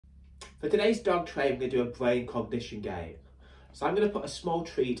For today's dog training, we're going to do a brain cognition game. So I'm going to put a small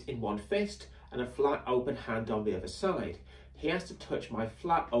treat in one fist and a flat open hand on the other side. He has to touch my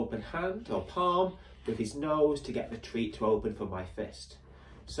flat open hand or palm with his nose to get the treat to open from my fist.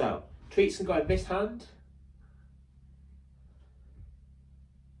 So, treats can go in this hand.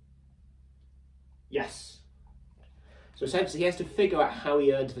 Yes. So essentially he has to figure out how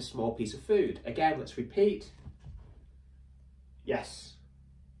he earned the small piece of food. Again, let's repeat. Yes.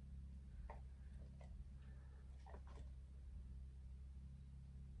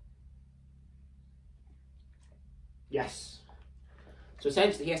 Yes. So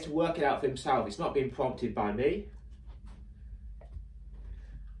essentially he has to work it out for himself. It's not being prompted by me.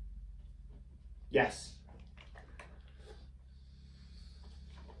 Yes.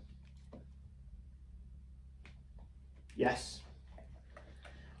 Yes.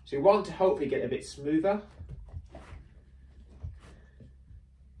 So we want to hopefully get a bit smoother.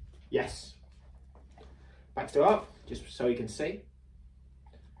 Yes. Back to up, just so you can see.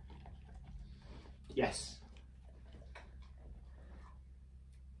 Yes.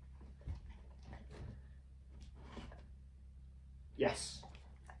 Yes.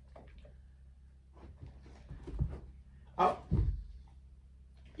 Up.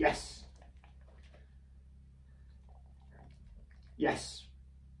 Yes. Yes.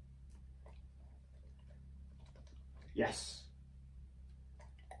 Yes.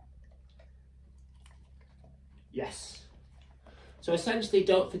 Yes. So essentially,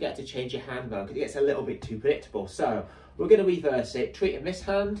 don't forget to change your hand though, because it gets a little bit too predictable. So we're going to reverse it. Treat in this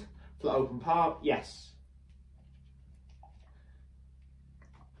hand, flat open palm. Yes.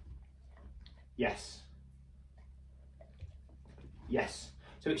 Yes. Yes.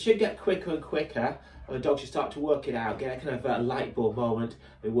 So it should get quicker and quicker, and the dog should start to work it out, get a kind of a light bulb moment,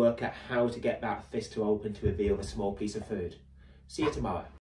 and work out how to get that fist to open to reveal a small piece of food. See you tomorrow.